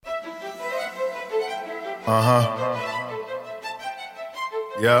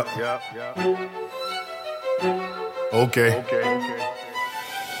Yep. Okay.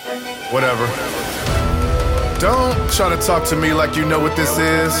 Whatever. Don't try to talk to me like you know what this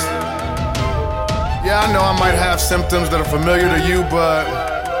is. Yeah, I know I might have symptoms that are familiar to you, but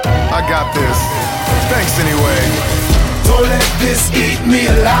I got this. Thanks anyway. Don't let this eat me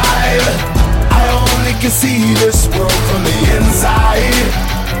alive. I only can see this world from the inside,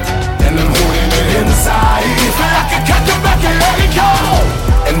 and I'm holding it inside. Feel like I can't come back and let it go,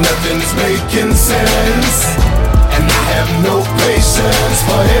 and nothing's making sense, and I have no patience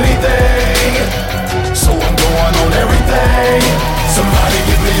for anything, so I'm going on everything. Somebody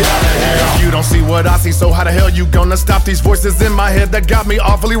get me out of here. You don't see what I see, so how the hell you gonna stop these voices in my head that got me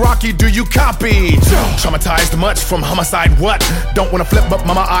awfully rocky? Do you copy? Traumatized much from homicide, what? Don't wanna flip, but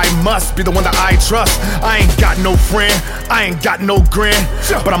mama, I must be the one that I trust. I ain't got no friend, I ain't got no grin,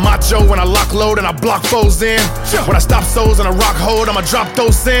 but I'm macho when I lock load and I block foes in. When I stop souls in a rock hold, I'ma drop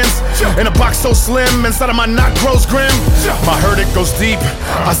those sins in a box so slim, inside of my knot grows grim. My hurt, it goes deep,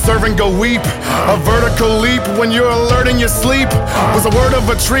 I serve and go weep. A vertical leap when you're alert in your sleep was a word of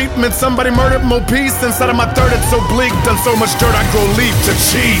a treatment. Somebody murdered Mo Peace inside of my third. It's so bleak, done so much dirt, I grow leap to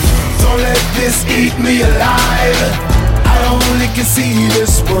chief. Don't let this eat me alive. I only can see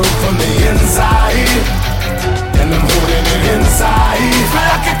this world from the inside, and I'm holding it inside. Feel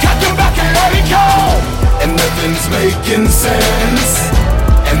like I can't come back and let it go, and nothing's making sense,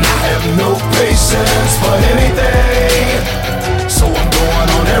 and I have no patience for anything, so I'm going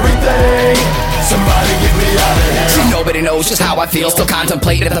on everything. Somebody get me out of here. See, nobody knows just how I feel. Still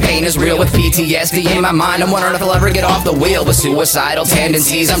contemplate if the pain is real. With PTSD in my mind, I'm wondering if I'll ever get off the wheel. With suicidal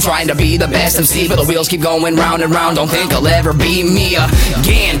tendencies, I'm trying to be the best MC, but the wheels keep going round and round. Don't think I'll ever be me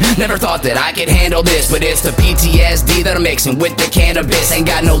again. Never thought that I could handle this, but it's the PTSD that I'm mixing with the cannabis. Ain't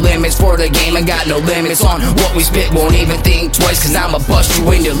got no limits for the game, ain't got no limits on what we spit. Won't even think twice, cause I'ma bust you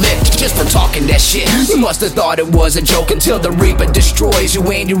in your lip just for talking that shit. You must have thought it was a joke until the reaper destroys you,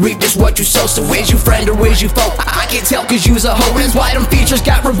 and you reap just what you sow. So is you friend or is you foe? I can't tell cause you's a hoe. That's why them features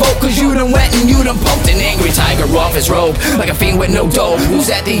got revoked, cause you done went and you done poked an angry tiger off his robe, like a fiend with no dope, who's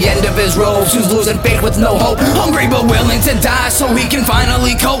at the end of his ropes, who's losing faith with no hope, hungry but willing to die so he can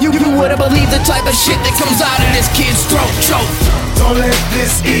finally cope. You wouldn't believe the type of shit that comes out of this kid's throat. Choke. Don't let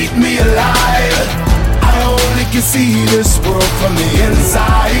this eat me alive. I only can see this world from the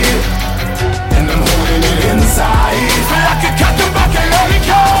inside, and I'm holding it inside. Feel like I can't come back and let it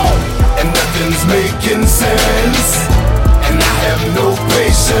go, and nothing's making sense, and I have no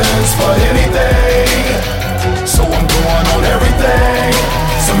patience